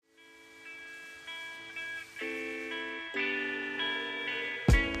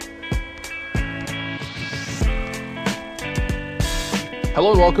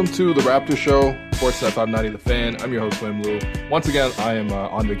Hello and welcome to the Raptors Show, Sportsnet 590 The Fan. I'm your host, William Lou. Once again, I am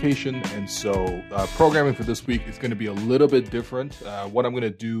on vacation, and so programming for this week is going to be a little bit different. What I'm going to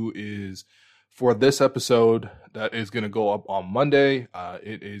do is, for this episode that is going to go up on Monday,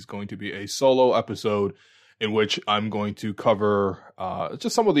 it is going to be a solo episode in which I'm going to cover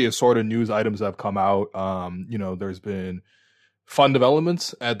just some of the assorted news items that have come out. There's been fun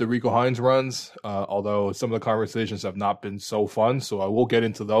developments at the Rico Hines runs, although some of the conversations have not been so fun. So I will get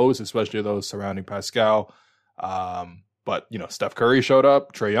into those, especially those surrounding Pascal. But Steph Curry showed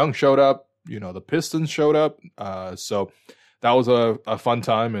up, Trae Young showed up, the Pistons showed up. So that was a fun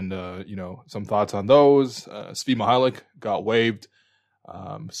time, and some thoughts on those. Svi Mykhailiuk got waived.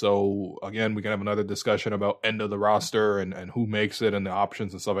 So again, we can have another discussion about end of the roster and who makes it and the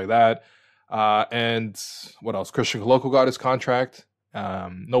options and stuff like that. And what else? Christian Koloko got his contract.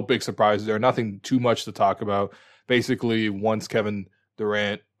 No big surprises there. Nothing too much to talk about. Basically, once Kevin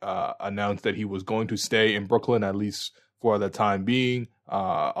Durant announced that he was going to stay in Brooklyn, at least for the time being,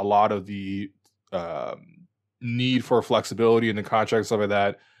 a lot of the need for flexibility in the contract, stuff like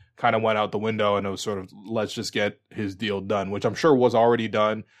that, kind of went out the window, and it was sort of, let's just get his deal done, which I'm sure was already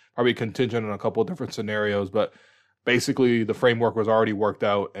done, probably contingent on a couple of different scenarios, but basically, the framework was already worked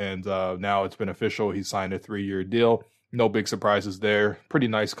out, and now it's been official. He signed a 3-year deal. No big surprises there. Pretty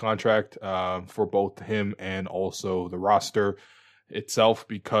nice contract for both him and also the roster itself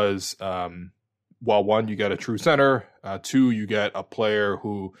because, one, you get a true center. Two, you get a player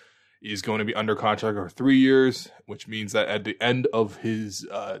who is going to be under contract for 3 years, which means that at the end of his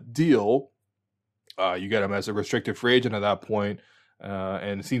deal, you get him as a restricted free agent at that point.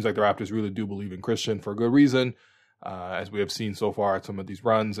 And it seems like the Raptors really do believe in Christian for a good reason. As we have seen so far at some of these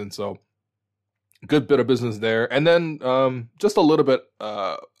runs. And so good bit of business there. And then just a little bit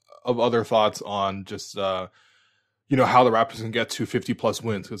of other thoughts on just, how the Raptors can get to 50-plus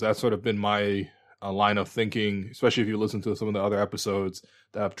wins, because that's sort of been my line of thinking, especially if you listen to some of the other episodes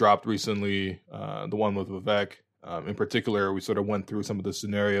that have dropped recently, the one with Vivek. In particular, we sort of went through some of the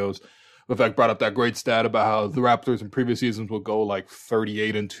scenarios. Vivek brought up that great stat about how the Raptors in previous seasons would go like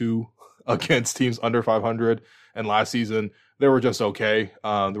 38-2 against teams under 500. And last season, they were just okay.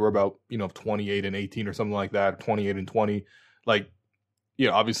 They were about, 28-18 or something like that, 28-20.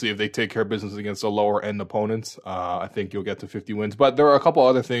 Obviously, if they take care of business against the lower end opponents, I think you'll get to 50 wins. But there are a couple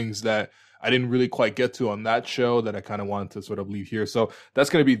other things that I didn't really quite get to on that show that I kind of wanted to sort of leave here. So that's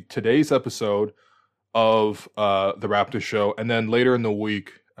going to be today's episode of the Raptors show. And then later in the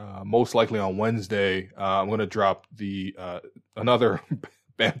week, most likely on Wednesday, I'm going to drop the another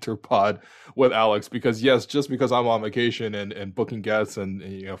banter pod with Alex, because just because I'm on vacation and booking guests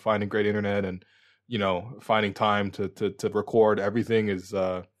and finding great internet and finding time to record everything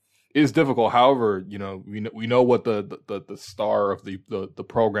is difficult. However, we know what the star of the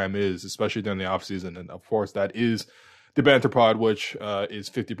program is, especially during the off season, and of course that is the banter pod, which is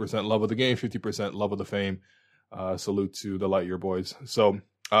 50% love of the game, 50% love of the fame. Salute to the Lightyear boys. So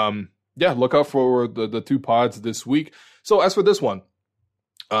look out for the two pods this week. So as for this one,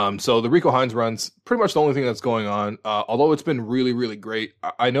 so the Rico Hines runs pretty much the only thing that's going on, although it's been really, really great.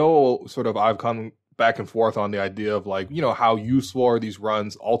 I know sort of I've come back and forth on the idea of how useful are these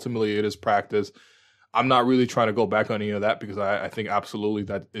runs? Ultimately, it is practice. I'm not really trying to go back on any of that because I think absolutely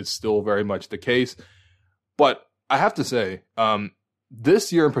that is still very much the case. But I have to say,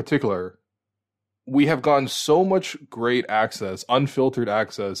 this year in particular, we have gotten so much great access, unfiltered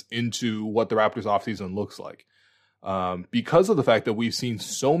access into what the Raptors offseason looks like. Because of the fact that we've seen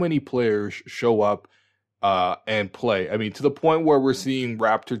so many players show up and play. I mean, to the point where we're seeing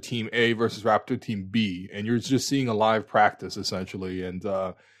Raptor Team A versus Raptor Team B, and you're just seeing a live practice, essentially. And,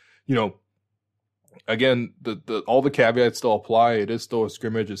 again, all the caveats still apply. It is still a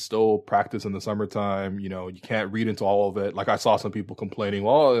scrimmage. It's still practice in the summertime. You can't read into all of it. Like, I saw some people complaining,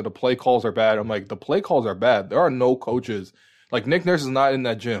 well, the play calls are bad. I'm like, the play calls are bad. There are no coaches. Like, Nick Nurse is not in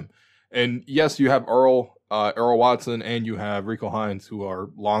that gym. And yes, you have Earl Watson and you have Rico Hines, who are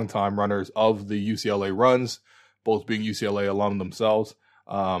longtime runners of the UCLA runs, both being UCLA alum themselves.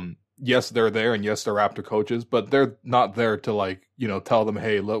 Yes, they're there, and yes, they're Raptor coaches, but they're not there to tell them,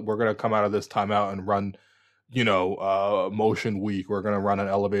 hey, look, we're going to come out of this timeout and run, motion week. We're going to run an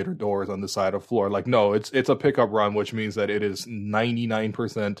elevator doors on the side of floor. Like, no, it's a pickup run, which means that it is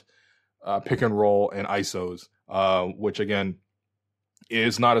 99% pick and roll and ISOs, which again,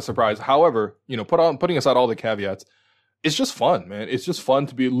 is not a surprise. However, putting aside all the caveats, it's just fun, man. It's just fun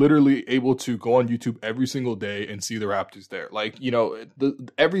to be literally able to go on YouTube every single day and see the Raptors there.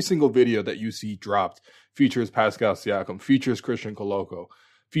 Every single video that you see dropped features Pascal Siakam, features Christian Koloko,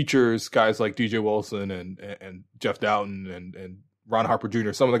 features guys like DJ Wilson and Jeff Doughton and Ron Harper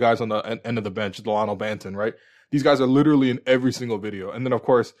Jr., some of the guys on the end of the bench, Delano Banton, right? These guys are literally in every single video. And then, of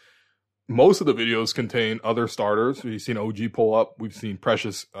course, most of the videos contain other starters. We've seen OG pull up. We've seen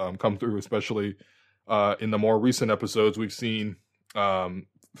Precious come through, especially in the more recent episodes. We've seen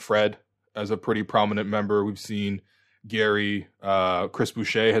Fred as a pretty prominent member. We've seen Gary. Chris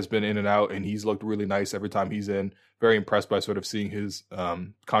Boucher has been in and out, and he's looked really nice every time he's in. Very impressed by sort of seeing his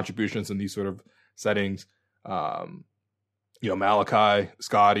contributions in these sort of settings. Malachi,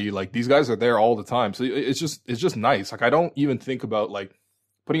 Scotty, like these guys are there all the time. So it's just nice. Like I don't even think about like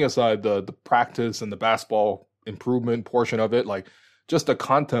putting aside the practice and the basketball improvement portion of it, like just the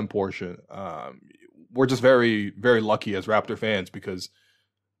content portion. We're just very, very lucky as Raptor fans because,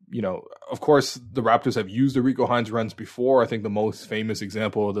 of course, the Raptors have used the Rico Hines runs before. I think the most famous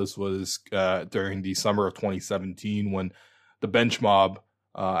example of this was during the summer of 2017 when the bench mob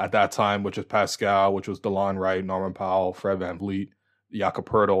at that time, which was Pascal, which was DeLon Wright, Norman Powell, Fred VanVleet, Jakob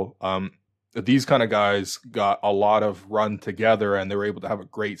Poeltl, these kind of guys got a lot of run together and they were able to have a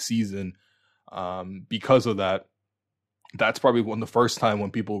great season because of that. That's probably the first time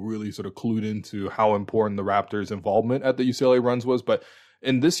when people really sort of clued into how important the Raptors' involvement at the UCLA runs was. But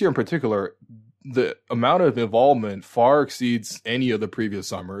in this year in particular, the amount of involvement far exceeds any of the previous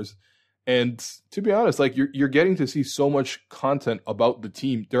summers. And to be honest, like you're getting to see so much content about the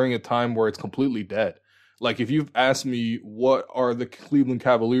team during a time where it's completely dead. Like if you've asked me what are the Cleveland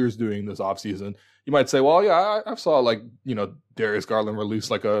Cavaliers doing this offseason, you might say, well, yeah, I saw like, Darius Garland released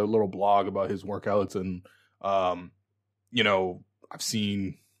like a little blog about his workouts and, I've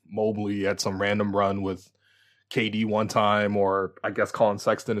seen Mobley at some random run with KD one time, or I guess Colin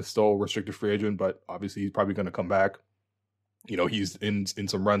Sexton is still a restricted free agent, but obviously he's probably going to come back. He's in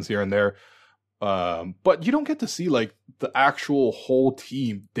some runs here and there. But you don't get to see like the actual whole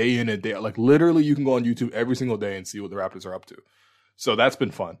team day in and day out. Like literally you can go on YouTube every single day and see what the Raptors are up to. So that's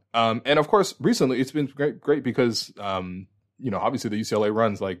been fun. And of course, recently it's been great because, obviously the UCLA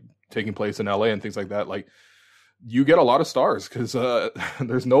runs like taking place in LA and things like that. Like you get a lot of stars because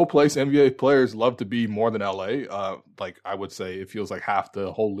there's no place NBA players love to be more than LA. Like I would say it feels like half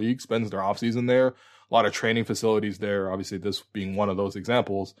the whole league spends their offseason there. A lot of training facilities there, obviously this being one of those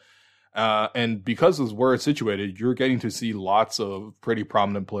examples. And because of where it's situated, you're getting to see lots of pretty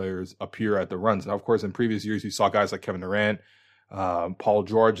prominent players appear at the runs. Now, of course, in previous years, you saw guys like Kevin Durant, Paul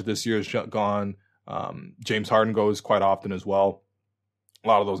George this year is gone. James Harden goes quite often as well. A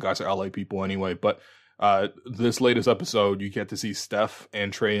lot of those guys are LA people anyway. But this latest episode, you get to see Steph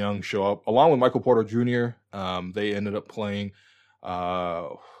and Trae Young show up, along with Michael Porter Jr. They ended up playing...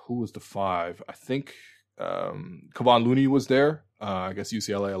 who was the five? I think Kevon Looney was there. I guess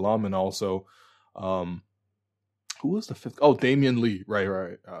UCLA alum, and also who was the fifth? Oh, Damian Lee,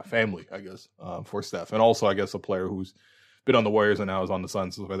 right. Family, I guess, for Steph, and also I guess a player who's been on the Warriors and now is on the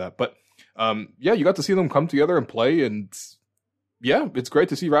Suns, stuff like that. But you got to see them come together and play, and yeah, it's great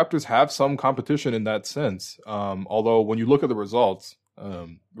to see Raptors have some competition in that sense. Although when you look at the results,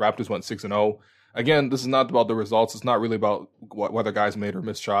 Raptors went 6-0. Again, this is not about the results. It's not really about whether guys made or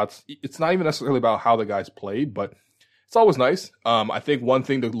missed shots. It's not even necessarily about how the guys played, but it's always nice. I think one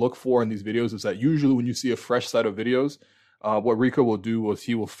thing to look for in these videos is that usually when you see a fresh set of videos, what Rico will do is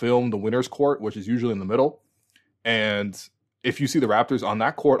he will film the winner's court, which is usually in the middle. And if you see the Raptors on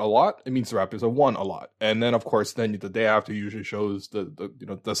that court a lot, it means the Raptors have won a lot. And then, of course, then the day after usually shows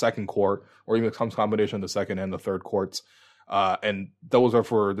the second court, or even some combination of the second and the third courts. And those are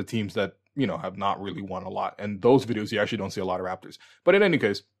for the teams that have not really won a lot. And those videos, you actually don't see a lot of Raptors. But in any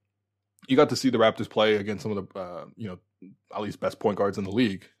case, you got to see the Raptors play against some of the, at least best point guards in the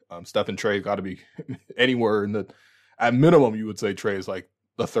league. Steph and Trae got to be anywhere in at minimum, you would say Trae is like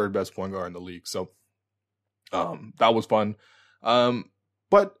the third best point guard in the league. So that was fun.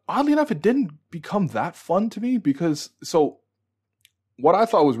 But oddly enough, it didn't become that fun to me because, so what I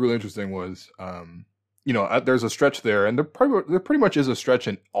thought was really interesting was, there's a stretch there, and there pretty much is a stretch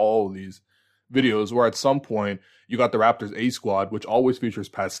in all of these videos where at some point you got the Raptors A squad, which always features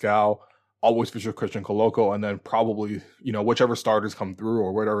Pascal, always features Christian Coloco, and then probably, whichever starters come through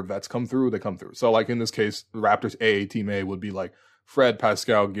or whatever vets come through, they come through. So like in this case, the Raptors A, team A would be like Fred,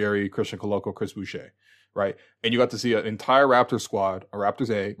 Pascal, Gary, Christian Coloco, Chris Boucher, right? And you got to see an entire Raptors squad, a Raptors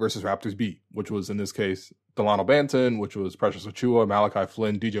A versus Raptors B, which was in this case, Delano Banton, which was Precious Achiuwa, Malachi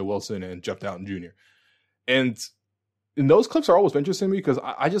Flynn, DJ Wilson, and Jeff Dowtin Jr. And those clips are always interesting to me because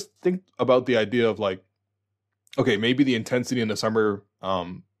I just think about the idea of like, okay, maybe the intensity in the summer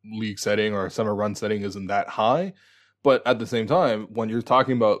league setting or summer run setting isn't that high. But at the same time, when you're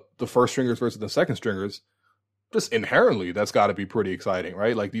talking about the first stringers versus the second stringers, just inherently, that's got to be pretty exciting,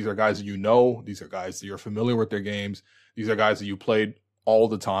 right? Like, these are guys that you know, these are guys that you're familiar with their games, these are guys that you played all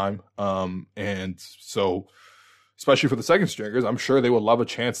the time. And so, especially for the second stringers, I'm sure they would love a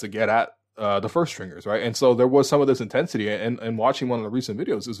chance to get at the first stringers, right? And so there was some of this intensity, and watching one of the recent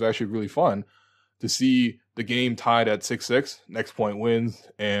videos, it was actually really fun to see the game tied at 6-6, next point wins,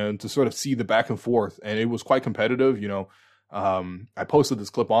 and to sort of see the back and forth. And it was quite competitive, you know. I posted this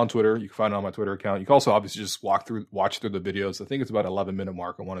clip on Twitter. You can find it on my Twitter account. You can also obviously just watch through the videos. I think it's about 11-minute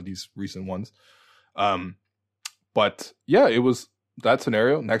mark on one of these recent ones. But yeah, it was that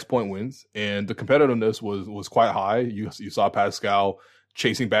scenario, next point wins, and the competitiveness was quite high. You saw Pascal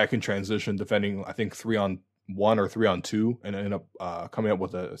chasing back in transition, defending, I think, 3-on-1 or 3-on-2, and ended up coming up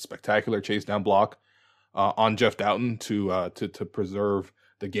with a spectacular chase down block on Jeff Doughton to preserve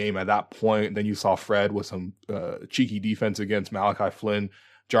the game at that point. Then you saw Fred with some cheeky defense against Malachi Flynn,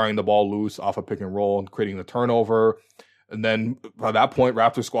 jarring the ball loose off a pick and roll and creating the turnover. And then by that point,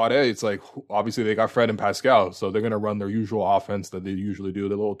 Raptor squad A, it's like, obviously they got Fred and Pascal, so they're going to run their usual offense that they usually do,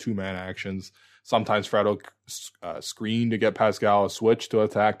 the little two-man actions. Sometimes Fred will screen to get Pascal a switch to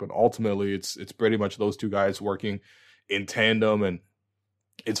attack, but ultimately it's pretty much those two guys working in tandem. And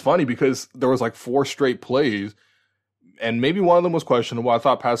it's funny because there was like 4 straight plays, and maybe one of them was questionable. I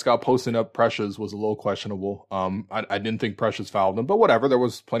thought Pascal posting up Precious was a little questionable. I didn't think Precious fouled him, but whatever. There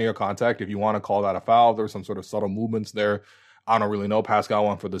was plenty of contact. If you want to call that a foul, there were some sort of subtle movements there. I don't really know. Pascal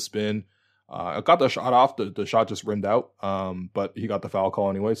went for the spin. I got the shot off. The shot just rimmed out, but he got the foul call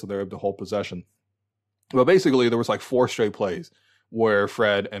anyway, so they're able to hold possession. But basically, there was like 4 straight plays where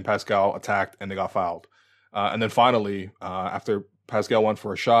Fred and Pascal attacked and they got fouled. And then finally, after Pascal went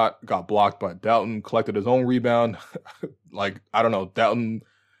for a shot, got blocked by Doughton, collected his own rebound. Like, I don't know, Doughton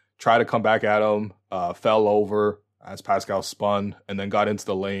tried to come back at him, fell over as Pascal spun, and then got into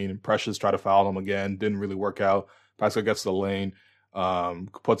the lane. Precious tried to foul him again, didn't really work out. Pascal gets to the lane,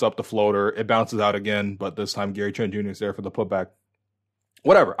 puts up the floater. It bounces out again, but this time Gary Trent Jr. is there for the putback.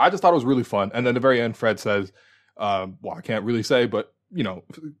 Whatever. I just thought it was really fun. And then at the very end, Fred says, well, I can't really say, but, you know,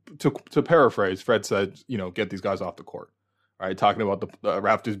 to paraphrase, Fred said, you know, get these guys off the court. Right, talking about the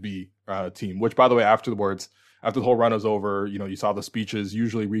Raptors B team, which, by the way, afterwards, after the whole run is over, you know, you saw the speeches.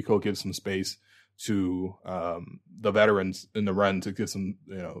 Usually Rico gives some space to the veterans in the run to give some,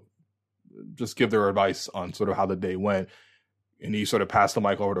 you know, just give their advice on sort of how the day went. And he sort of passed the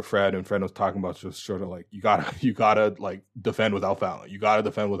mic over to Fred, and Fred was talking about just sort of like, you gotta like defend without fouling. You gotta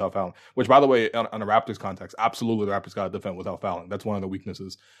defend without fouling. Which, by the way, on a Raptors context, absolutely the Raptors gotta defend without fouling. That's one of the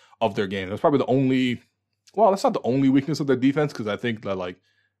weaknesses of their game. That's probably the only. Well, that's not the only weakness of their defense, because I think that, like,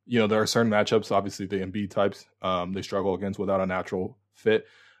 you know, there are certain matchups, obviously the Embiid types, they struggle against without a natural fit.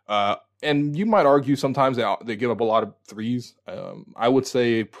 And you might argue sometimes they give up a lot of threes. I would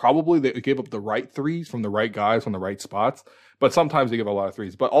say probably they give up the right threes from the right guys from the right spots, but sometimes they give up a lot of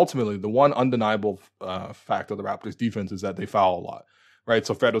threes. But ultimately, the one undeniable fact of the Raptors defense is that they foul a lot, right?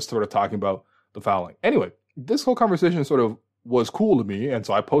 So Fred was sort of talking about the fouling. Anyway, this whole conversation sort of was cool to me, and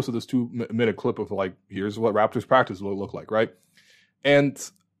so I posted this 2-minute clip of like, here's what Raptors practice will look like, right? And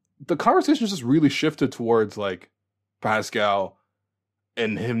the conversation just really shifted towards like Pascal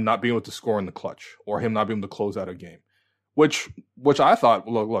and him not being able to score in the clutch, or him not being able to close out a game, which I thought,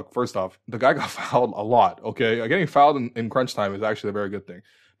 look, first off, the guy got fouled a lot, okay? Getting fouled in crunch time is actually a very good thing,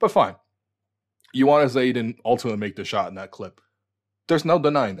 but fine. You want to say he didn't ultimately make the shot in that clip. There's no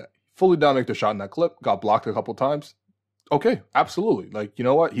denying that. Fully down make the shot in that clip, got blocked a couple times. Okay, absolutely. Like, you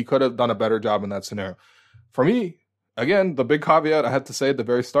know what? He could have done a better job in that scenario. For me, again, the big caveat I had to say at the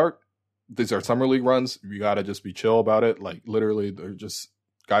very start, these are summer league runs. You got to just be chill about it. Like, literally, they're just,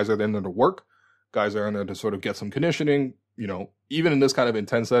 guys are in there to work. Guys are in there to sort of get some conditioning, you know, even in this kind of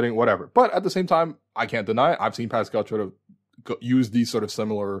intense setting, whatever. But at the same time, I can't deny it. I've seen Pascal try to use these sort of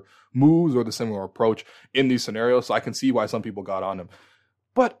similar moves or the similar approach in these scenarios. So I can see why some people got on him.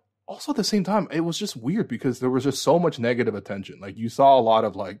 But also at the same time, it was just weird because there was just so much negative attention. Like, you saw a lot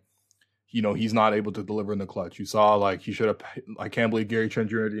of like, you know, he's not able to deliver in the clutch. You saw like he should have. I can't believe Gary Trent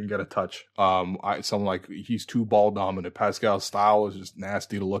Jr. didn't get a touch. Something like he's too ball dominant. Pascal's style is just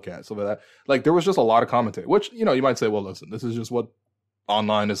nasty to look at. So that, like, there was just a lot of commentary. Which, you know, you might say, well, listen, this is just what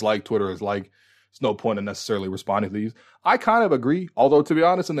online is like, Twitter is like. There's no point in necessarily responding to these. I kind of agree. Although, to be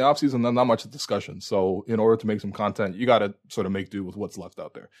honest, in the offseason, there's not much discussion. So in order to make some content, you got to sort of make do with what's left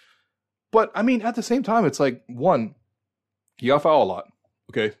out there. But, I mean, at the same time, it's like, one, you got foul a lot.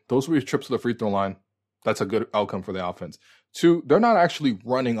 Okay, those were your trips to the free throw line. That's a good outcome for the offense. Two, they're not actually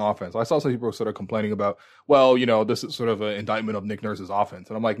running offense. I saw some people sort of complaining about, well, you know, this is sort of an indictment of Nick Nurse's offense.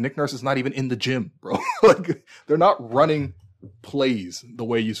 And I'm like, Nick Nurse is not even in the gym, bro. Like, they're not running plays the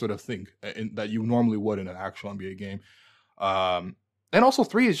way you sort of think that you normally would in an actual NBA game. And also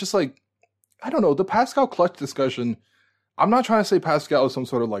 3 is just like, I don't know, the Pascal clutch discussion. I'm not trying to say Pascal is some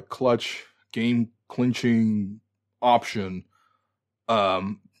sort of like clutch game clinching option.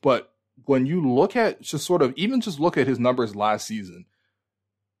 But when you look at just sort of, even just look at his numbers last season,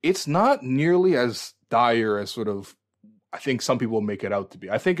 it's not nearly as dire as sort of, I think some people make it out to be.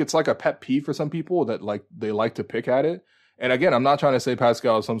 I think it's like a pet peeve for some people that like, they like to pick at it. And again, I'm not trying to say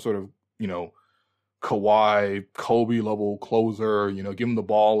Pascal is some sort of, you know, Kawhi, Kobe level closer, you know, give him the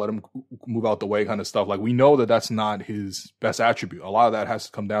ball, let him move out the way kind of stuff. Like, we know that that's not his best attribute. A lot of that has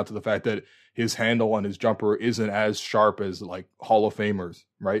to come down to the fact that his handle on his jumper isn't as sharp as like Hall of Famers,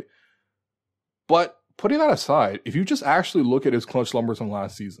 right? But putting that aside, if you just actually look at his clutch numbers from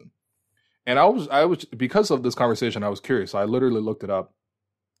last season, and I was because of this conversation, I was curious. I literally looked it up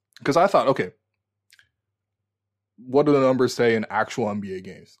because I thought, okay, what do the numbers say in actual NBA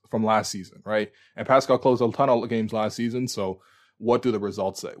games from last season, right? And Pascal closed a ton of games last season, so what do the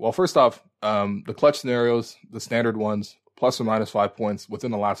results say? Well, first off, the clutch scenarios, the standard ones, plus or minus 5 points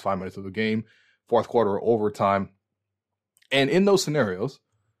within the last 5 minutes of the game, fourth quarter or overtime. And in those scenarios,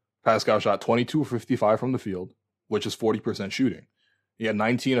 Pascal shot 22 of 55 from the field, which is 40% shooting. He had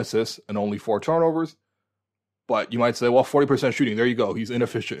 19 assists and only 4 turnovers. But you might say, well, 40% shooting, there you go. He's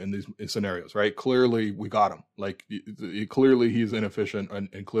inefficient in these scenarios, right? Clearly, we got him. Like, clearly he's inefficient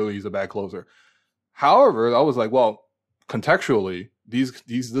and clearly he's a bad closer. However, I was like, well, contextually, this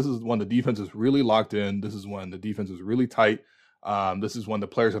is when the defense is really locked in. This is when the defense is really tight. This is when the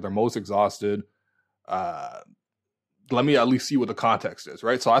players are their most exhausted. Let me at least see what the context is,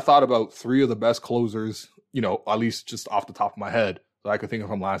 right? So I thought about 3 of the best closers, you know, at least just off the top of my head that I could think of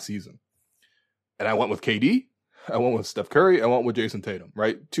from last season. And I went with KD. I went with Steph Curry. I went with Jason Tatum,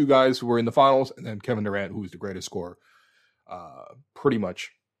 right? 2 guys who were in the finals, and then Kevin Durant, who is the greatest scorer, pretty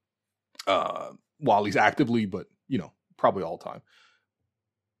much, while he's actively, but, you know, probably all time.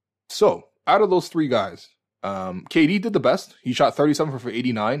 So out of those 3 guys, KD did the best. He shot 37 for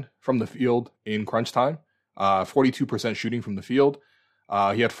 89 from the field in crunch time, 42% shooting from the field.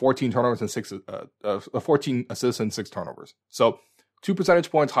 He had 14 turnovers and 14 assists and 6 turnovers. So 2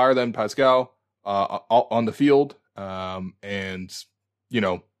 percentage points higher than Pascal on the field, and, you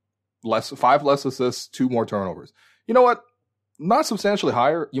know, 5 less assists, 2 more turnovers. You know what? Not substantially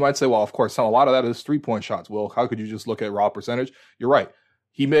higher. You might say, well, of course, a lot of that is 3-point shots. Well, how could you just look at raw percentage? You're right.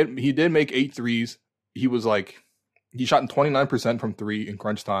 He did make 8 threes. He shot 29% from 3 in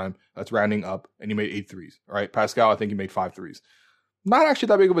crunch time. That's rounding up, and he made 8 threes. All right, Pascal, I think he made 5 threes. Not actually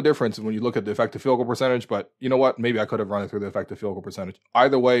that big of a difference when you look at the effective field goal percentage, but you know what? Maybe I could have run it through the effective field goal percentage.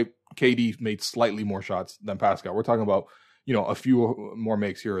 Either way, KD made slightly more shots than Pascal. We're talking about, you know, a few more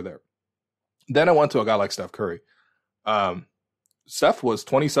makes here or there. Then I went to a guy like Steph Curry. Steph was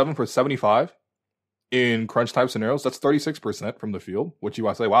 27 for 75 in crunch time scenarios. That's 36% from the field, which you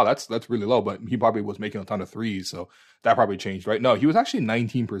might say, wow, that's really low, but he probably was making a ton of threes, so that probably changed, right? No, he was actually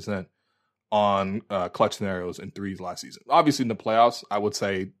 19% on clutch scenarios and threes last season. Obviously, in the playoffs, I would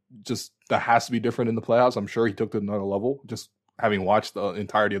say just that has to be different in the playoffs. I'm sure he took it to another level, just having watched the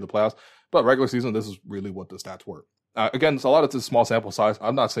entirety of the playoffs. But regular season, this is really what the stats were. Again, it's a lot of this small sample size.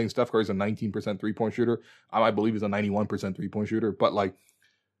 I'm not saying Steph Curry's a 19% three-point shooter. I believe he's a 91% three-point shooter. But, like,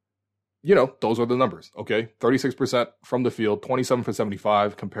 you know, those are the numbers, okay? 36% from the field, 27 for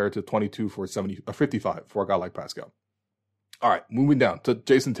 75 compared to 22 for 55 for a guy like Pascal. All right, moving down to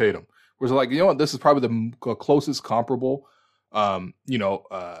Jason Tatum. Where it's like, you know what, this is probably the closest comparable. Both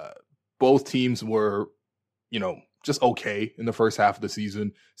teams were, you know, just okay in the first half of the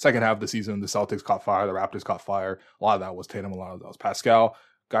season. Second half of the season, the Celtics caught fire, the Raptors caught fire. A lot of that was Tatum, a lot of that was Pascal.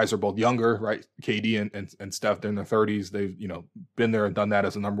 Guys are both younger, right? KD and Steph, they're in their 30s. They've, you know, been there and done that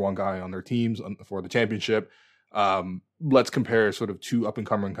as the number 1 guy on their teams for the championship. Let's compare sort of 2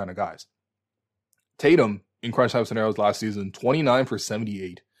 up-and-coming kind of guys. Tatum, in crunch time scenarios last season, 29 for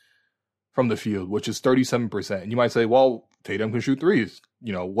 78 from the field, which is 37%. And you might say, well, Tatum can shoot threes.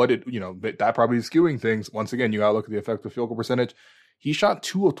 You know, that probably is skewing things. Once again, you got to look at the effective field goal percentage. He shot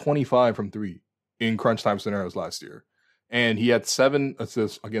 2 of 25 from 3 in crunch time scenarios last year. And he had 7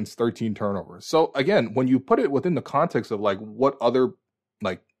 assists against 13 turnovers. So again, when you put it within the context of like what other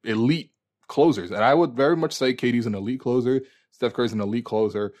like elite closers, and I would very much say KD's an elite closer, Steph Curry's an elite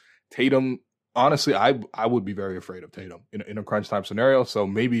closer. Tatum, honestly, I would be very afraid of Tatum in a crunch time scenario. So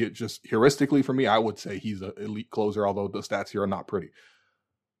maybe it just heuristically for me, I would say he's an elite closer, although the stats here are not pretty.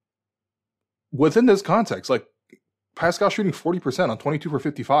 Within this context, like Pascal shooting 40% on 22 for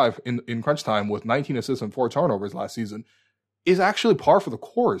 55 in crunch time with 19 assists and 4 turnovers last season is actually par for the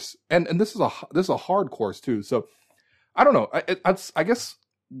course. And this is a hard course too. So I don't know. I guess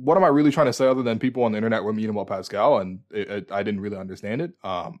what am I really trying to say other than people on the internet were mean about Pascal, and I didn't really understand it.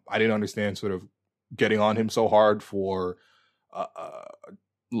 I didn't understand sort of getting on him so hard for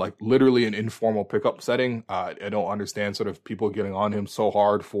like literally an informal pickup setting. I don't understand sort of people getting on him so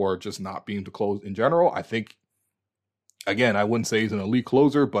hard for just not being to close in general. I think, again, I wouldn't say he's an elite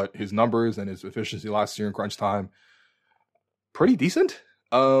closer, but his numbers and his efficiency last year in crunch time, pretty decent.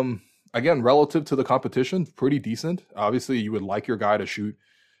 Again, relative to the competition, pretty decent. Obviously, you would like your guy to shoot,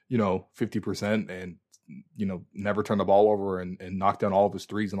 50% and, never turn the ball over and knock down all of his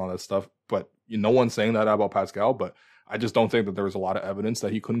threes and all that stuff. But no one's saying that about Pascal, but I just don't think that there was a lot of evidence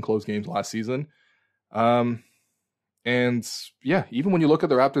that he couldn't close games last season. And yeah, even when you look at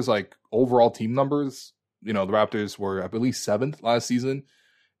the Raptors, like overall team numbers, the Raptors were, I believe, 7th last season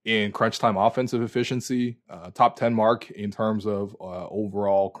in crunch time offensive efficiency, top 10 mark in terms of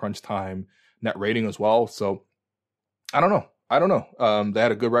overall crunch time net rating as well. So I don't know. They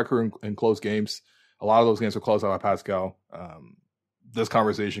had a good record in close games. A lot of those games were closed out by Pascal. This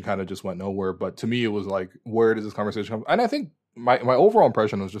conversation kind of just went nowhere. But to me, it was like, where does this conversation come? And I think my overall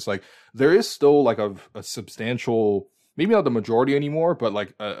impression was just like, there is still like a substantial, maybe not the majority anymore, but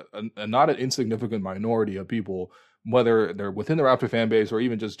like a not an insignificant minority of people, whether they're within the Raptor fan base or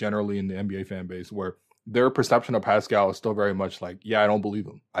even just generally in the NBA fan base, where their perception of Pascal is still very much like, yeah, I don't believe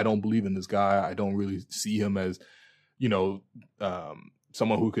him. I don't believe in this guy. I don't really see him as,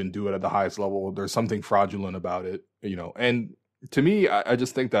 someone who can do it at the highest level. There's something fraudulent about it, and to me, I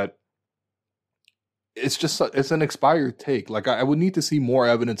just think that it's an expired take. Like I would need to see more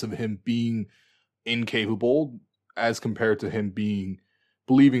evidence of him being incapable as compared to him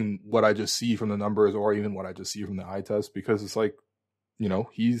believing what I just see from the numbers or even what I just see from the eye test, because it's like,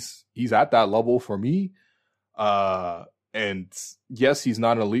 he's at that level for me. And yes, he's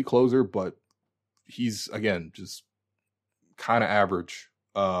not an elite closer, but he's, again, just kind of average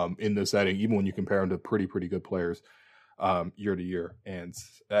in this setting, even when you compare him to pretty good players year to year. And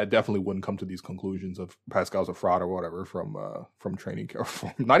I definitely wouldn't come to these conclusions of Pascal's a fraud or whatever from training camp.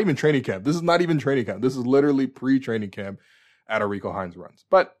 Not even training camp. This is not even training camp. This is literally pre-training camp at a Rico Hines runs.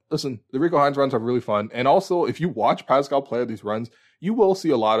 But listen, the Rico Hines runs are really fun. And also, if you watch Pascal play at these runs, you will see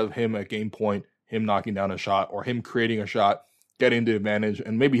a lot of him at game point, him knocking down a shot or him creating a shot, getting the advantage.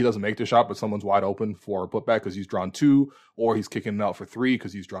 And maybe he doesn't make the shot, but someone's wide open for a putback because he's drawn 2, or he's kicking it out for 3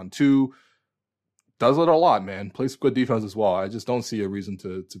 because he's drawn 2. Does it a lot, man. Plays good defense as well. I just don't see a reason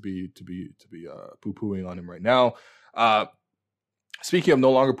to be poo-pooing on him right now. Speaking of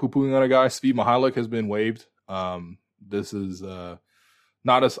no longer poo-pooing on a guy, Steve Mihalik has been waived. This is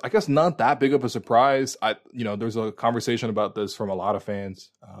not that big of a surprise. There's a conversation about this from a lot of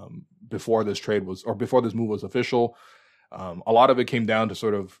fans before this move was official. A lot of it came down to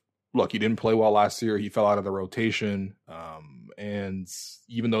sort of, look, he didn't play well last year. He fell out of the rotation. And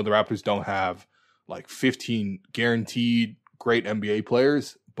even though the Raptors don't have like 15 guaranteed great NBA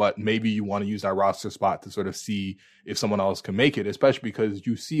players, but maybe you want to use that roster spot to sort of see if someone else can make it, especially because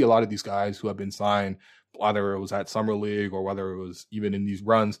you see a lot of these guys who have been signed, whether it was at Summer League or whether it was even in these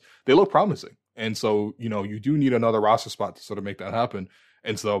runs, they look promising. And so, you do need another roster spot to sort of make that happen.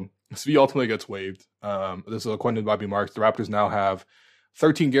 And so Svi ultimately gets waived. This is according to Bobby Marks. The Raptors now have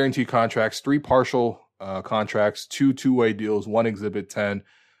 13 guaranteed contracts, 3 partial contracts, 2 two-way deals, 1 Exhibit 10,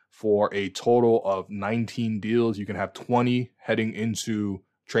 for a total of 19 deals. You can have 20 heading into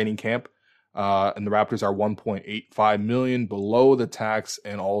training camp. And the Raptors are $1.85 million below the tax,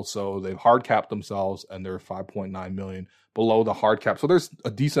 and also they've hard capped themselves, and they're $5.9 million below the hard cap. So there's a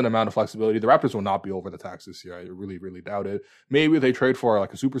decent amount of flexibility. The Raptors will not be over the tax this year. I really, really doubt it. Maybe they trade for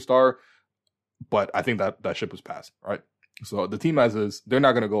like a superstar, but I think that ship was passed, right? So the team as is, they're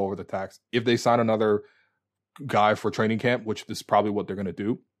not going to go over the tax. If they sign another guy for training camp, which this is probably what they're going to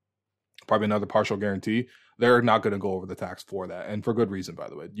do, probably another partial guarantee, they're not going to go over the tax for that. And for good reason, by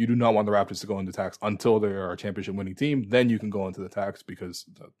the way. You do not want the Raptors to go into tax until they are a championship winning team. Then you can go into the tax, because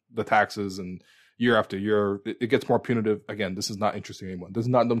the taxes and year after year, it gets more punitive. Again, this is not interesting to anyone. This is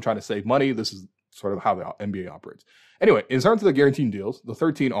not them trying to save money. This is sort of how the NBA operates. Anyway, in terms of the guaranteed deals, the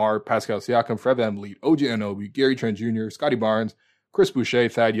 13 are Pascal Siakam, Fred VanVleet, OG Anunoby, Gary Trent Jr., Scotty Barnes, Chris Boucher,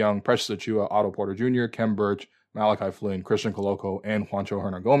 Thad Young, Precious Achiuwa, Otto Porter Jr., Kem Birch, Malachi Flynn, Christian Coloco, and Juancho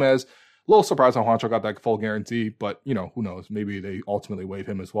Hernan-Gomez. A little surprised how Juancho got that full guarantee, but, who knows? Maybe they ultimately waive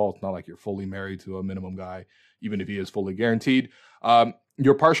him as well. It's not like you're fully married to a minimum guy, even if he is fully guaranteed.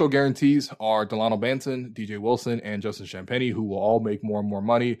 Your partial guarantees are Delano Banton, DJ Wilson, and Justin Champagnie, who will all make more and more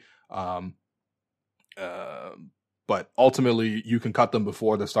money. But ultimately, you can cut them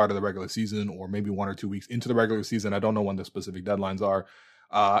before the start of the regular season, or maybe 1 or 2 weeks into the regular season. I don't know when the specific deadlines are.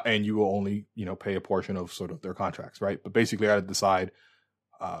 and you will only, pay a portion of sort of their contracts, right? But basically, I had to decide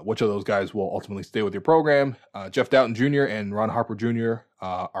which of those guys will ultimately stay with your program. Jeff Doughton Jr. and Ron Harper Jr.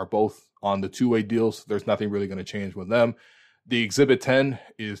 Are both on the two-way deals. There's nothing really going to change with them. The Exhibit 10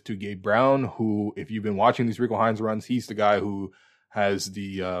 is to Gabe Brown, who, if you've been watching these Rico Hines runs, he's the guy who has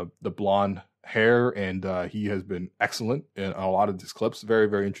the blonde hair, and he has been excellent in a lot of these clips. Very,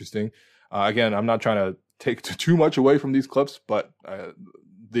 very interesting. Again, I'm not trying to take too much away from these clips, but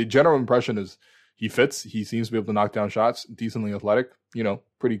the general impression is he fits. He seems to be able to knock down shots, decently athletic,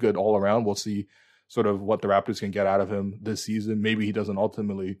 pretty good all around. We'll see sort of what the Raptors can get out of him this season. Maybe he doesn't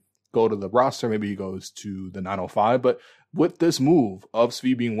ultimately go to the roster. Maybe he goes to the 905. But with this move of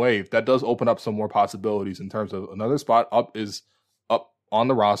Svi being waived, that does open up some more possibilities in terms of another spot up on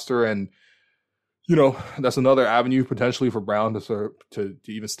the roster. And, that's another avenue potentially for Brown to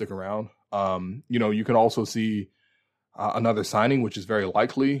even stick around. You can also see another signing, which is very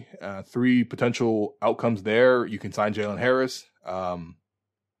likely. 3 potential outcomes there. You can sign Jalen Harris,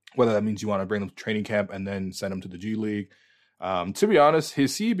 whether that means you want to bring him to training camp and then send him to the G League. To be honest,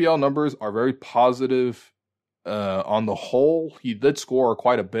 his CEBL numbers are very positive on the whole. He did score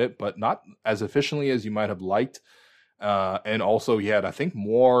quite a bit, but not as efficiently as you might have liked. And also he had, I think,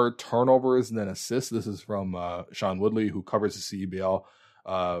 more turnovers than assists. This is from Sean Woodley, who covers the CEBL,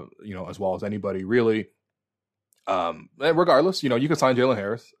 as well as anybody really. And regardless, you can sign Jalen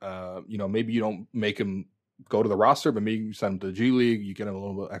Harris. Maybe you don't make him go to the roster, but maybe you send him to the G League. You get him a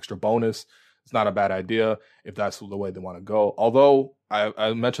little bit extra bonus. It's not a bad idea if that's the way they want to go. Although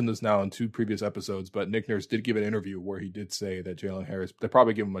I mentioned this now in 2 previous episodes, but Nick Nurse did give an interview where he did say that Jalen Harris, they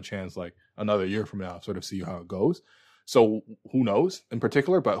probably give him a chance like another year from now, sort of see how it goes. So who knows in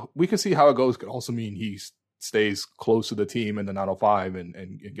particular, but we can see how it goes. Could also mean he stays close to the team in the 905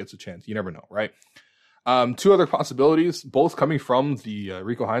 and gets a chance. You never know, right? 2 other possibilities, both coming from the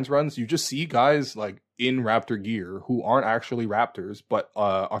Rico Hines runs. You just see guys like in Raptor gear who aren't actually Raptors, but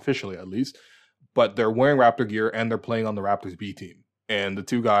officially at least, but they're wearing Raptor gear and they're playing on the Raptors B team. And the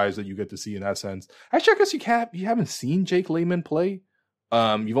 2 guys that you get to see in that sense, actually, I guess you haven't seen Jake Layman play.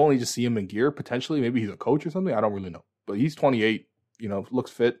 You've only just seen him in gear potentially. Maybe he's a coach or something. I don't really know, but he's 28.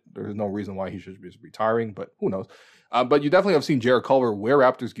 Looks fit. There's no reason why he should be retiring, but who knows? But you definitely have seen Jared Culver wear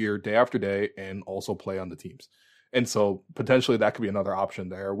Raptors gear day after day and also play on the teams. And so potentially that could be another option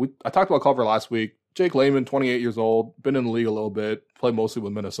there. I talked about Culver last week. Jake Layman, 28 years old, been in the league a little bit, played mostly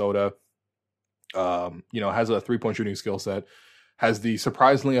with Minnesota. Has a 3-point shooting skill set, has the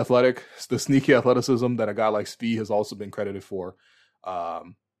surprisingly athletic, the sneaky athleticism that a guy like Svi has also been credited for.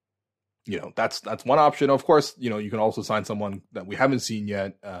 That's one option. Of course, you can also sign someone that we haven't seen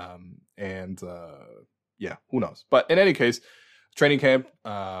yet. Who knows? But in any case, training camp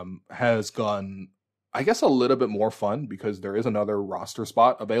has gone, I guess, a little bit more fun because there is another roster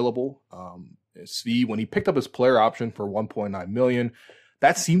spot available. Svi, when he picked up his player option for $1.9 million,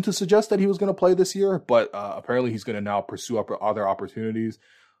 that seemed to suggest that he was going to play this year, but apparently he's going to now pursue other opportunities.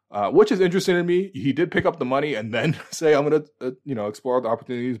 Which is interesting to me. He did pick up the money and then say, I'm going to, explore other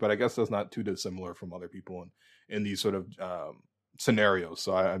opportunities, but I guess that's not too dissimilar from other people in these sort of scenarios.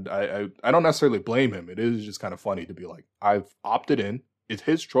 So I don't necessarily blame him. It is just kind of funny to be like, I've opted in. It's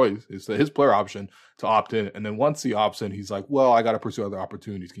his choice. It's his player option to opt in. And then once he opts in, he's like, well, I got to pursue other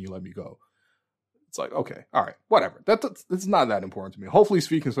opportunities. Can you let me go? It's like, okay, all right, whatever. That's not that important to me. Hopefully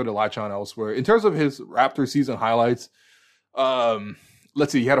Svi can sort of latch on elsewhere. In terms of his Raptors season highlights,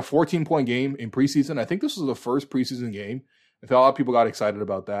 let's see, he had a 14-point game in preseason. I think this was the first preseason game. I think a lot of people got excited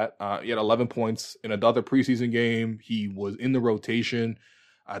about that. He had 11 points in another preseason game. He was in the rotation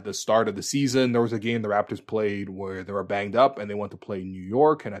at the start of the season. There was a game the Raptors played where they were banged up and they went to play New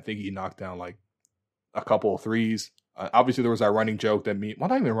York, and I think he knocked down like a couple of threes. Obviously, there was that running joke not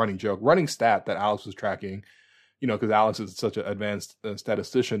even running joke, running stat that Alex was tracking, because Alex is such an advanced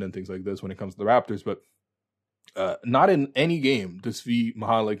statistician and things like this when it comes to the Raptors, but not in any game does Svi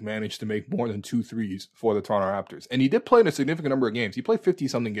Mykhailiuk manage to make more than 2 threes for the Toronto Raptors. And he did play in a significant number of games. He played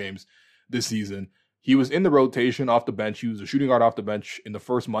 50-something games this season. He was in the rotation off the bench. He was a shooting guard off the bench in the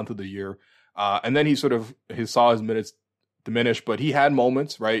first month of the year. And then he saw his minutes diminish, but he had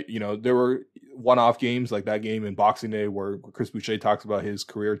moments, right? There were one-off games like that game in Boxing Day where Chris Boucher talks about his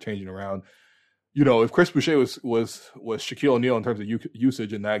career changing around. If Chris Boucher was Shaquille O'Neal in terms of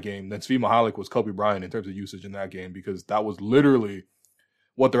usage in that game, then Svi Mykhailiuk was Kobe Bryant in terms of usage in that game, because that was literally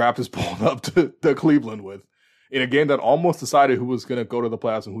what the Raptors pulled up to Cleveland with in a game that almost decided who was going to go to the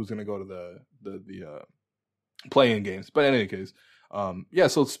playoffs and who's going to go to the play-in games. But in any case,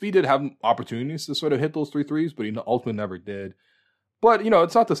 so Svi did have opportunities to sort of hit those 3 threes, but he ultimately never did. But,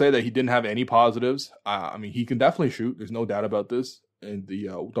 it's not to say that he didn't have any positives. He can definitely shoot. There's no doubt about this. in the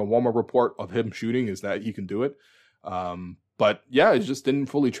warm-up report of him shooting is that he can do it. But yeah, it just didn't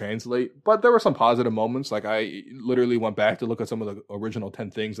fully translate. But there were some positive moments. Like I literally went back to look at some of the original 10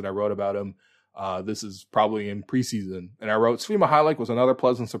 things that I wrote about him. This is probably in preseason. And I wrote, Svi Mihalik was another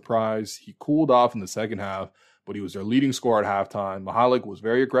pleasant surprise. He cooled off in the second half, but he was their leading scorer at halftime. Mihalik was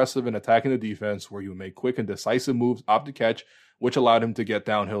very aggressive in attacking the defense, where he would make quick and decisive moves up the catch, which allowed him to get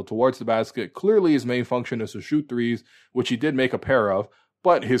downhill towards the basket. Clearly, his main function is to shoot threes, which he did make a pair of,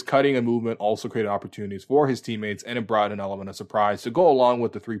 but his cutting and movement also created opportunities for his teammates, and it brought an element of surprise to go along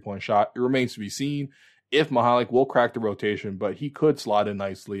with the three-point shot. It remains to be seen if Mihalik will crack the rotation, but he could slot in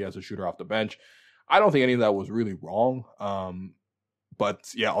nicely as a shooter off the bench. I don't think any of that was really wrong, but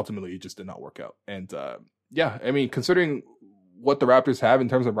yeah, ultimately it just did not work out. And yeah, I mean, considering what the Raptors have in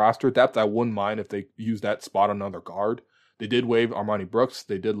terms of roster depth, I wouldn't mind if they use that spot on another guard. They did waive Armani Brooks.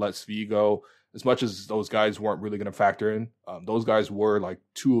 They did let Svi go. As much as those guys weren't really going to factor in, those guys were like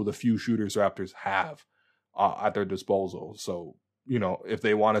two of the few shooters Raptors have at their disposal. So, you know, if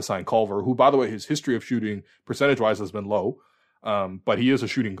they want to sign Culver, who, by the way, his history of shooting percentage-wise has been low, but he is a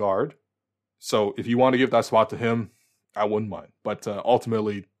shooting guard. So if you want to give that spot to him, I wouldn't mind. But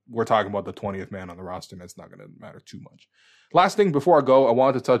ultimately, we're talking about the 20th man on the roster, and that's not going to matter too much. Last thing before I go, I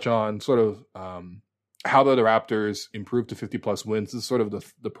wanted to touch on sort of how the Raptors improved to 50-plus wins. This is sort of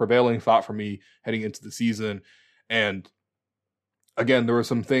the prevailing thought for me heading into the season. And again, there were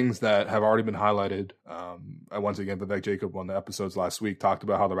some things that have already been highlighted. Once again, Vivek Jacob on the episodes last week talked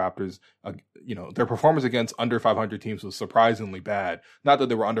about how the Raptors, their performance against under 500 teams was surprisingly bad. Not that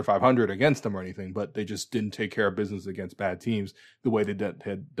they were under 500 against them or anything, but they just didn't take care of business against bad teams the way they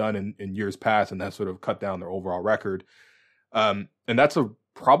had done in years past, and that sort of cut down their overall record. And that's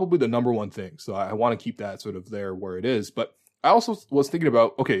probably the number one thing. So I want to keep that sort of there where it is. But I also was thinking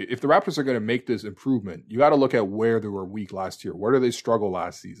about, okay, if the Raptors are going to make this improvement, you got to look at where they were weak last year. Where did they struggle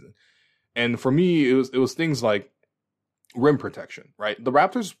last season? And for me, it was things like rim protection, right? The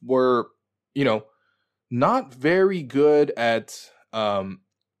Raptors were, not very good at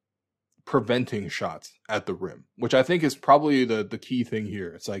preventing shots at the rim, which I think is probably the key thing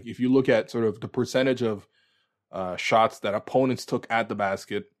here. It's like if you look at sort of the percentage of shots that opponents took at the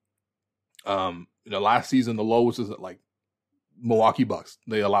basket, last season the lowest was at like Milwaukee Bucks.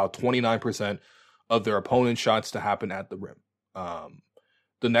 They allowed 29% of their opponent's shots to happen at the rim.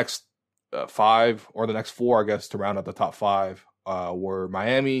 The next five, or the next four, I guess, to round out the top five, were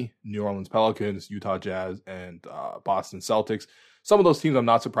Miami, New Orleans Pelicans, Utah Jazz, and Boston Celtics. Some of those teams, I'm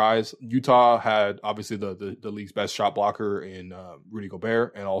not surprised. Utah had obviously the league's best shot blocker in Rudy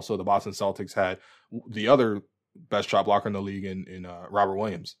Gobert, and also the Boston Celtics had the other best shot blocker in the league in Robert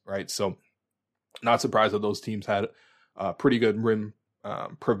Williams, right? So not surprised that those teams had pretty good rim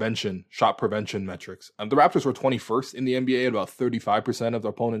shot prevention metrics. The Raptors were 21st in the NBA. About 35% of the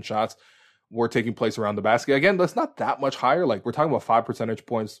opponent's shots were taking place around the basket. Again, that's not that much higher. Like, we're talking about 5 percentage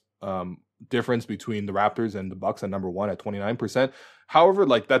points difference between the Raptors and the Bucks at number one at 29%. However,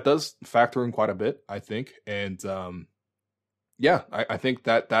 like, that does factor in quite a bit, I think. And I think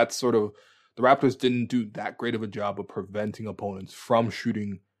that's sort of, the Raptors didn't do that great of a job of preventing opponents from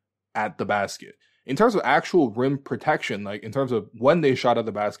shooting at the basket. In terms of actual rim protection, like in terms of when they shot at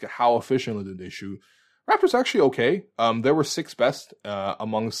the basket, how efficiently did they shoot? Raptors actually okay. They were sixth best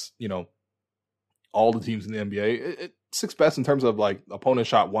amongst, all the teams in the NBA. Sixth best in terms of like opponent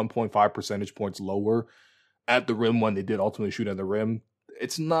shot 1.5 percentage points lower at the rim when they did ultimately shoot at the rim.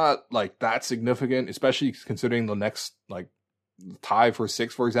 It's not like that significant, especially considering the next like tie for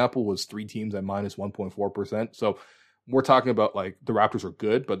sixth, for example, was 3 teams at minus 1.4%. So we're talking about like the Raptors are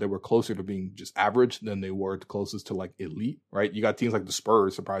good, but they were closer to being just average than they were closest to like elite, right? You got teams like the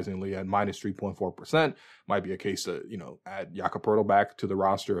Spurs, surprisingly, at minus 3.4%. Might be a case to, add Jakob Poeltl back to the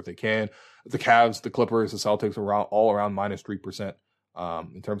roster if they can. The Cavs, the Clippers, the Celtics are all around minus 3%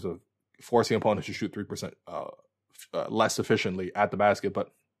 in terms of forcing opponents to shoot 3% less efficiently at the basket. But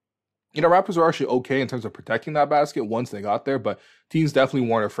Raptors were actually okay in terms of protecting that basket once they got there, but teams definitely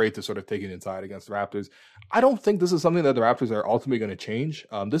weren't afraid to sort of take it inside against the Raptors. I don't think this is something that the Raptors are ultimately going to change.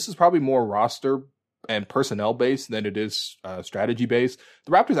 This is probably more roster and personnel based than it is strategy based.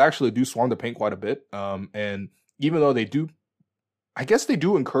 The Raptors actually do swarm the paint quite a bit, and even though they do, I guess they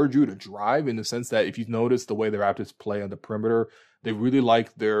do encourage you to drive in the sense that if you've noticed the way the Raptors play on the perimeter, they really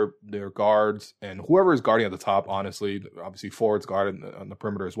like their guards and whoever is guarding at the top, honestly, obviously forwards guard on the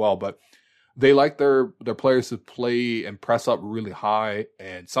perimeter as well, but they like their players to play and press up really high,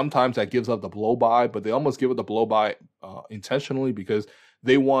 and sometimes that gives up the blow by, but they almost give it the blow by intentionally because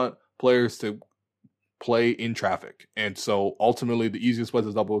they want players to play in traffic. And so ultimately the easiest way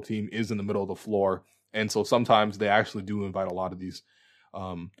to double team is in the middle of the floor. And so sometimes they actually do invite a lot of these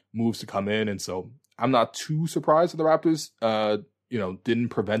moves to come in. And so I'm not too surprised that the Raptors, didn't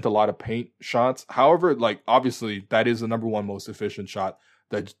prevent a lot of paint shots. However, like, obviously that is the number one most efficient shot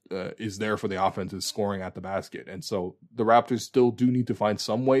that is there for the offense, is scoring at the basket. And so the Raptors still do need to find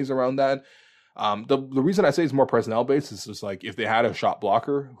some ways around that. The reason I say it's more personnel based is just like, if they had a shot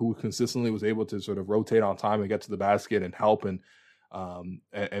blocker who consistently was able to sort of rotate on time and get to the basket and help and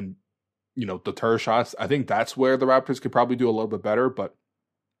deter shots, I think that's where the Raptors could probably do a little bit better. But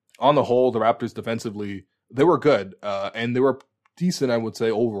on the whole, the Raptors defensively, they were good, and they were decent, I would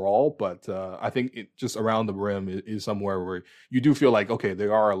say, overall. But I think just around the rim is somewhere where you do feel like, okay, they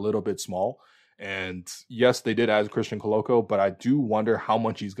are a little bit small. And yes, they did add Christian Coloco, but I do wonder how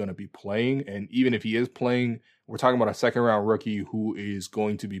much he's going to be playing. And even if he is playing, we're talking about a second-round rookie who is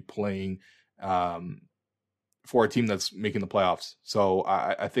going to be playing for a team that's making the playoffs. So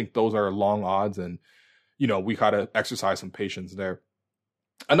I think those are long odds, and we gotta exercise some patience there.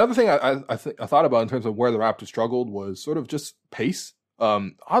 Another thing I thought about in terms of where the Raptors struggled was sort of just pace.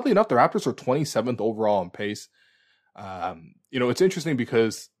 Oddly enough, the Raptors are 27th overall in pace. It's interesting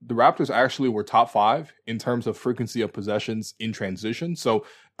because the Raptors actually were top 5 in terms of frequency of possessions in transition. So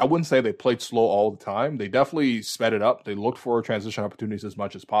I wouldn't say they played slow all the time. They definitely sped it up. They looked for transition opportunities as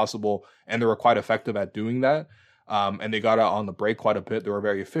much as possible, and they were quite effective at doing that. And they got out on the break quite a bit. They were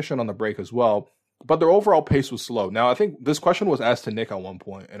very efficient on the break as well. But their overall pace was slow. Now, I think this question was asked to Nick at one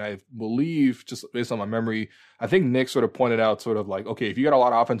point, and I believe, just based on my memory, I think Nick sort of pointed out sort of like, okay, if you get a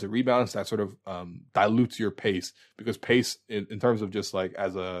lot of offensive rebounds, that sort of dilutes your pace, because pace in terms of just like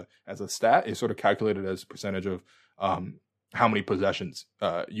as a stat is sort of calculated as a percentage of how many possessions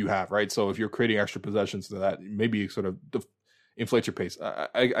you have, right? So if you're creating extra possessions, so that maybe sort of inflates your pace.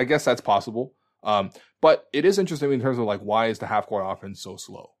 I guess that's possible. But it is interesting in terms of like, why is the half court offense so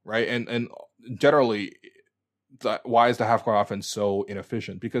slow, right? And generally, why is the half court offense so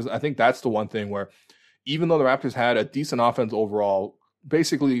inefficient? Because I think that's the one thing where, even though the Raptors had a decent offense overall,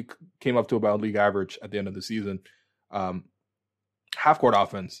 basically came up to about league average at the end of the season, half court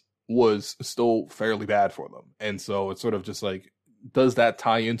offense was still fairly bad for them. And so it's sort of just like, does that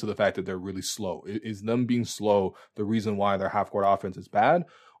tie into the fact that they're really slow? Is them being slow the reason why their half court offense is bad?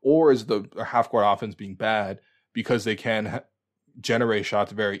 Or is the half court offense being bad because they can generate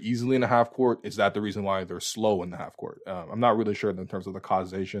shots very easily in the half court? Is that the reason why they're slow in the half court? I'm not really sure in terms of the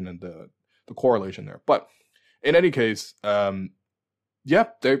causation and the correlation there. But in any case, they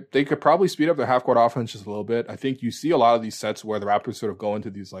could probably speed up their half court offense just a little bit. I think you see a lot of these sets where the Raptors sort of go into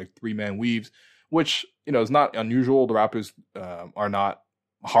these like 3-man weaves, which is not unusual. The Raptors are not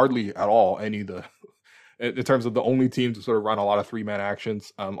hardly at all any of the in terms of the only team to sort of run a lot of 3-man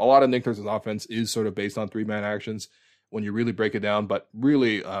actions. A lot of Nick Nurse's offense is sort of based on 3-man actions when you really break it down. But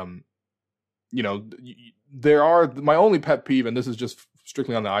really, there are my only pet peeve, and this is just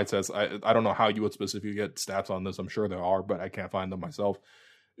strictly on the eye test. I don't know how you would specifically get stats on this. I'm sure there are, but I can't find them myself.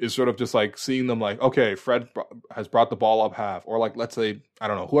 Is sort of just like seeing them like, okay, Fred has brought the ball up half, or like, let's say, I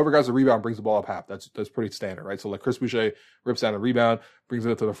don't know, whoever gets the rebound brings the ball up half. That's pretty standard, right? So like Chris Boucher rips down the rebound, brings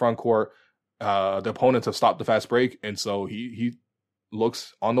it to the front court. The opponents have stopped the fast break, and so he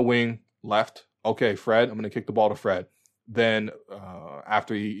looks on the wing left. Okay, Fred, I'm going to kick the ball to Fred. Then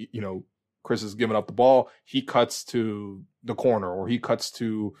after Chris has given up the ball, he cuts to the corner, or he cuts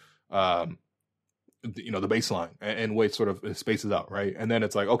to the baseline and waits, sort of spaces out, right? And then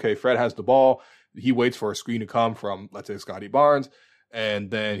it's like, okay, Fred has the ball. He waits for a screen to come from, let's say, Scotty Barnes.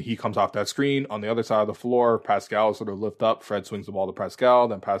 And then he comes off that screen on the other side of the floor. Pascal sort of lift up. Fred swings the ball to Pascal.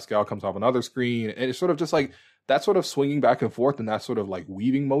 Then Pascal comes off another screen. And it's sort of just like that sort of swinging back and forth and that sort of like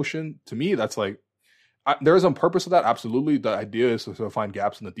weaving motion. To me, that's like, there is a purpose of that. Absolutely. The idea is to sort of find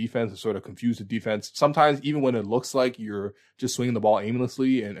gaps in the defense and sort of confuse the defense. Sometimes even when it looks like you're just swinging the ball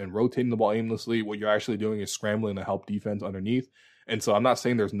aimlessly and rotating the ball aimlessly, what you're actually doing is scrambling to help defense underneath. And so I'm not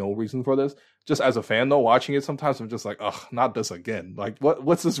saying there's no reason for this. Just as a fan, though, watching it, sometimes I'm just like, ugh, not this again. Like,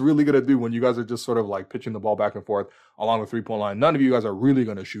 what's this really going to do when you guys are just sort of like pitching the ball back and forth along the 3-point line? None of you guys are really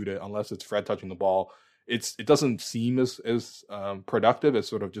going to shoot it unless it's Fred touching the ball. It doesn't seem as productive. It's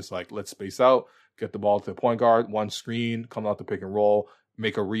sort of just like, let's space out, get the ball to the point guard, one screen, come out the pick and roll,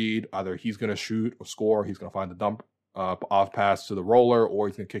 make a read. Either he's going to shoot or score. He's going to find the dump off pass to the roller, or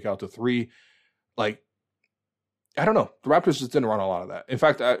he's going to kick out to 3. Like, I don't know. The Raptors just didn't run a lot of that. In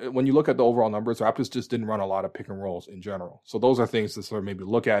fact, when you look at the overall numbers, the Raptors just didn't run a lot of pick and rolls in general. So those are things to sort of maybe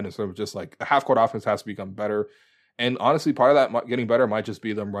look at and sort of just like the half-court offense has to become better. And honestly, part of that getting better might just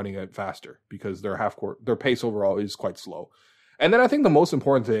be them running it faster because their pace overall is quite slow. And then I think the most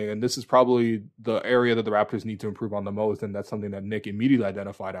important thing, and this is probably the area that the Raptors need to improve on the most, and that's something that Nick immediately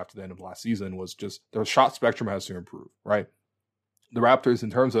identified after the end of last season, was just their shot spectrum has to improve, right? the Raptors,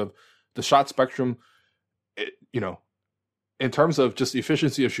 in terms of the shot spectrum, in terms of just the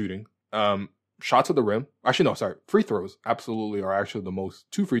efficiency of shooting, shots at the rim, free throws absolutely are actually the most,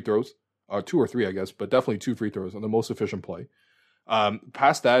 2 free throws, 2 or 3, I guess, but definitely 2 free throws are the most efficient play.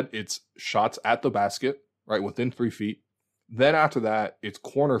 Past that, it's shots at the basket, right, within 3 feet. Then after that, it's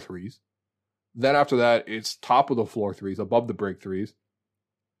corner threes. Then after that, it's top of the floor threes, above the break threes.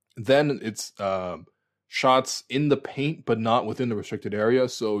 Then it's shots in the paint, but not within the restricted area.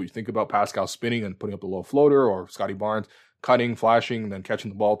 So you think about Pascal spinning and putting up a low floater, or Scotty Barnes cutting, flashing, and then catching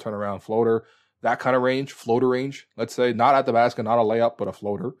the ball, turn around, floater. That kind of range, floater range, let's say. Not at the basket, not a layup, but a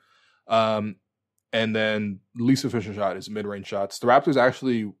floater. And then least efficient shot is mid-range shots. The Raptors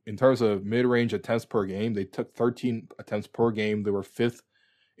actually, in terms of mid-range attempts per game, they took 13 attempts per game. They were 5th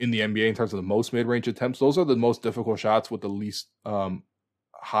in the NBA in terms of the most mid-range attempts. Those are the most difficult shots with the least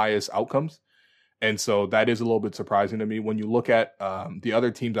highest outcomes. And so that is a little bit surprising to me. When you look at the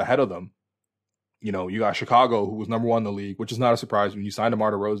other teams ahead of them, you got Chicago, who was number 1 in the league, which is not a surprise. When you signed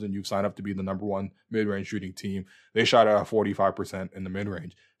DeMar DeRozan, you've signed up to be the number 1 mid-range shooting team. They shot at 45% in the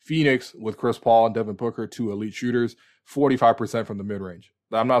mid-range. Phoenix, with Chris Paul and Devin Booker, 2 elite shooters, 45% from the mid-range.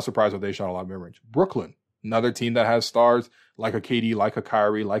 I'm not surprised that they shot a lot of mid-range. Brooklyn, another team that has stars like a KD, like a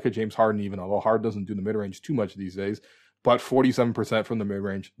Kyrie, like a James Harden, even although Harden doesn't do the mid-range too much these days, but 47% from the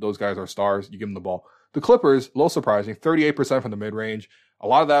mid-range. Those guys are stars. You give them the ball. The Clippers, a little surprising, 38% from the mid-range. A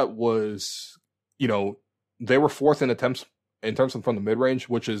lot of that was, they were 4th in attempts in terms of from the mid-range,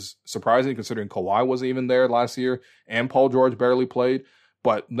 which is surprising considering Kawhi wasn't even there last year and Paul George barely played.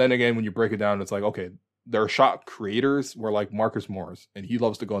 But then again, when you break it down, it's like, okay, their shot creators were like Marcus Morris, and he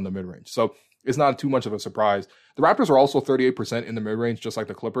loves to go in the mid-range. So it's not too much of a surprise. The Raptors are also 38% in the mid-range, just like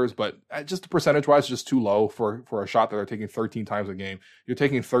the Clippers, but just percentage-wise, just too low for a shot that they're taking 13 times a game. You're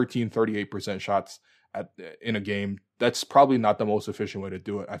taking 38% shots in a game. That's probably not the most efficient way to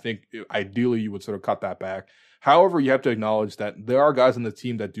do it. I think ideally you would sort of cut that back. However, you have to acknowledge that there are guys on the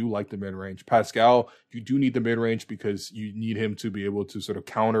team that do like the mid-range. Pascal, you do need the mid-range because you need him to be able to sort of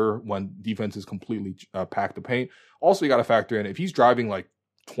counter when defenses completely pack the paint. Also, you got to factor in, if he's driving like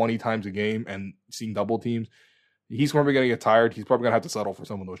 20 times a game and seeing double teams, he's probably going to get tired. He's probably going to have to settle for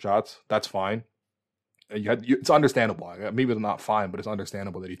some of those shots. That's fine. It's understandable. Maybe they're not fine, but it's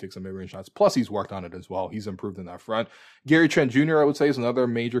understandable that he takes some mid-range shots. Plus, he's worked on it as well. He's improved in that front. Gary Trent Jr., I would say, is another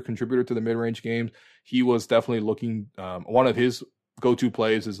major contributor to the mid-range games. He was definitely looking, one of his go-to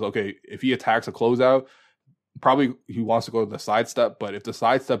plays is, okay, if he attacks a closeout, probably he wants to go to the sidestep, but if the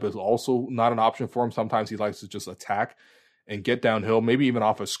sidestep is also not an option for him, sometimes he likes to just attack and get downhill, maybe even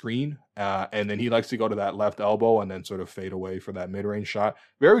off a screen, and then he likes to go to that left elbow and then sort of fade away for that mid-range shot.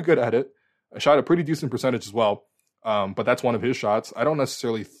 Very good at it. I shot a pretty decent percentage as well, but that's one of his shots. I don't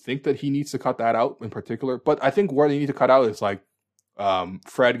necessarily think that he needs to cut that out in particular, but I think where they need to cut out is like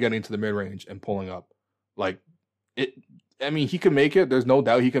Fred getting to the mid-range and pulling up. Like it. I mean, he can make it. There's no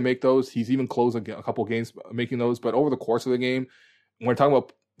doubt he can make those. He's even closed a couple games making those, but over the course of the game, when we're talking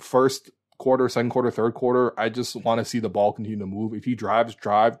about first quarter, second quarter, third quarter, I just want to see the ball continue to move. If he drive,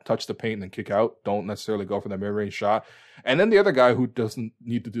 touch the paint, and then kick out. Don't necessarily go for the mid-range shot. And then the other guy who doesn't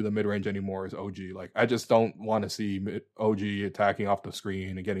need to do the mid-range anymore is OG. Like, I just don't want to see OG attacking off the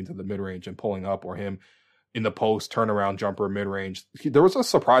screen and getting to the mid-range and pulling up, or him in the post, turnaround jumper, mid-range. There was a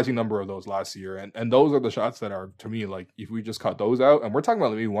surprising number of those last year. And those are the shots that are, to me, like, if we just cut those out, and we're talking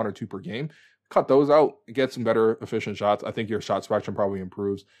about maybe 1 or 2 per game, cut those out, get some better efficient shots. I think your shot spectrum probably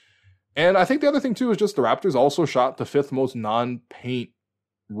improves. And I think the other thing, too, is just the Raptors also shot the 5th most non-paint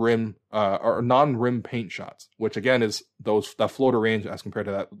rim or non-rim paint shots, which, again, is that floater range as compared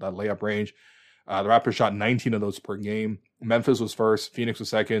to that layup range. The Raptors shot 19 of those per game. Memphis was 1st. Phoenix was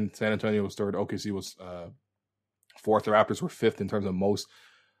 2nd. San Antonio was 3rd. OKC was 4th. The Raptors were 5th in terms of most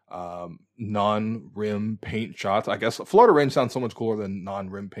non-rim paint shots. I guess floater range sounds so much cooler than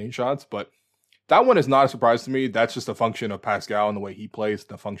non-rim paint shots, but that one is not a surprise to me. That's just a function of Pascal and the way he plays,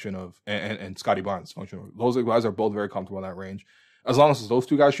 the function of, and Scotty Barnes' function of. Those guys are both very comfortable in that range. As long as it's those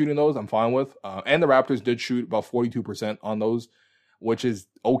two guys shooting those, I'm fine with. And the Raptors did shoot about 42% on those, which is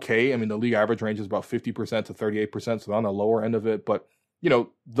okay. I mean, the league average range is about 50% to 38%, so on the lower end of it. But,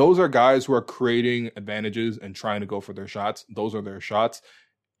 those are guys who are creating advantages and trying to go for their shots. Those are their shots.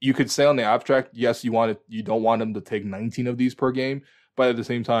 You could say on the abstract, yes, you don't want them to take 19 of these per game. But at the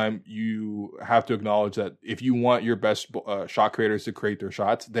same time, you have to acknowledge that if you want your best shot creators to create their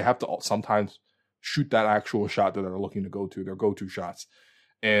shots, they have to sometimes shoot that actual shot that they're looking to go to, their go-to shots.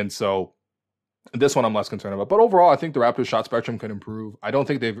 And so this one I'm less concerned about. But overall, I think the Raptors shot spectrum can improve. I don't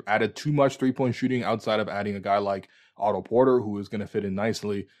think they've added too much three-point shooting outside of adding a guy like Otto Porter, who is going to fit in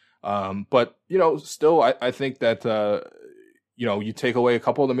nicely. But, still, I think that, you take away a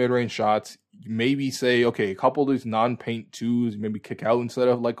couple of the mid-range shots, maybe say, okay, a couple of these non-paint twos, maybe kick out instead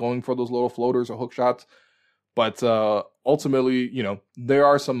of like going for those little floaters or hook shots. But ultimately, there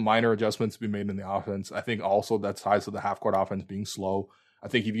are some minor adjustments to be made in the offense. I think also that ties to the half-court offense being slow. I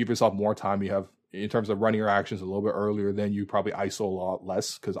think if you give yourself more time, you have, in terms of running your actions a little bit earlier, then you probably ISO a lot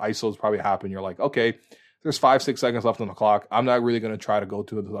less, because ISOs probably happen. You're like, okay, there's 5-6 seconds left on the clock. I'm not really going to try to go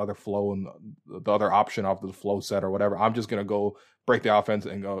to the other flow and the other option off the flow set or whatever. I'm just going to go break the offense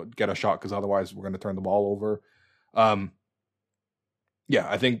and go get a shot, because otherwise we're going to turn the ball over. I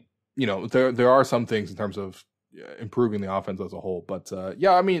think, there are some things in terms of improving the offense as a whole. But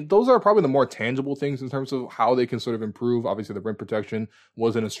those are probably the more tangible things in terms of how they can sort of improve. Obviously, the rim protection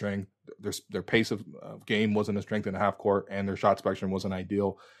wasn't a strength. Their pace of game wasn't a strength in the half court, and their shot spectrum wasn't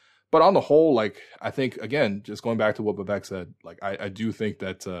ideal. But on the whole, I think, again, just going back to what Vivek said, I do think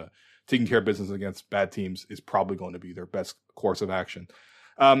that taking care of business against bad teams is probably going to be their best course of action.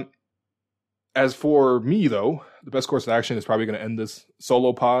 As for me, though, the best course of action is probably going to end this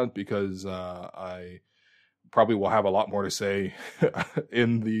solo pod, because I probably will have a lot more to say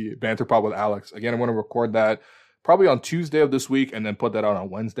in the banter pod with Alex. Again, I want to record that probably on Tuesday of this week and then put that out on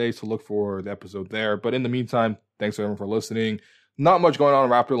Wednesday, so look for the episode there. But in the meantime, thanks everyone for listening. Not much going on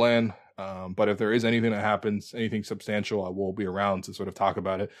in Raptorland, but if there is anything that happens, anything substantial, I will be around to sort of talk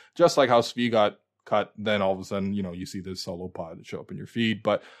about it. Just like how Svi got cut, then all of a sudden, you see this solo pod show up in your feed.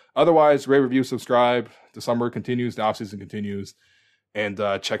 But otherwise, rate, review, subscribe. The summer continues, the offseason continues, and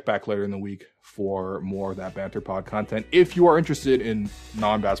check back later in the week for more of that banter pod content. If you are interested in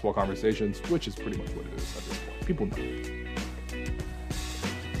non-basketball conversations, which is pretty much what it is at this point, people know.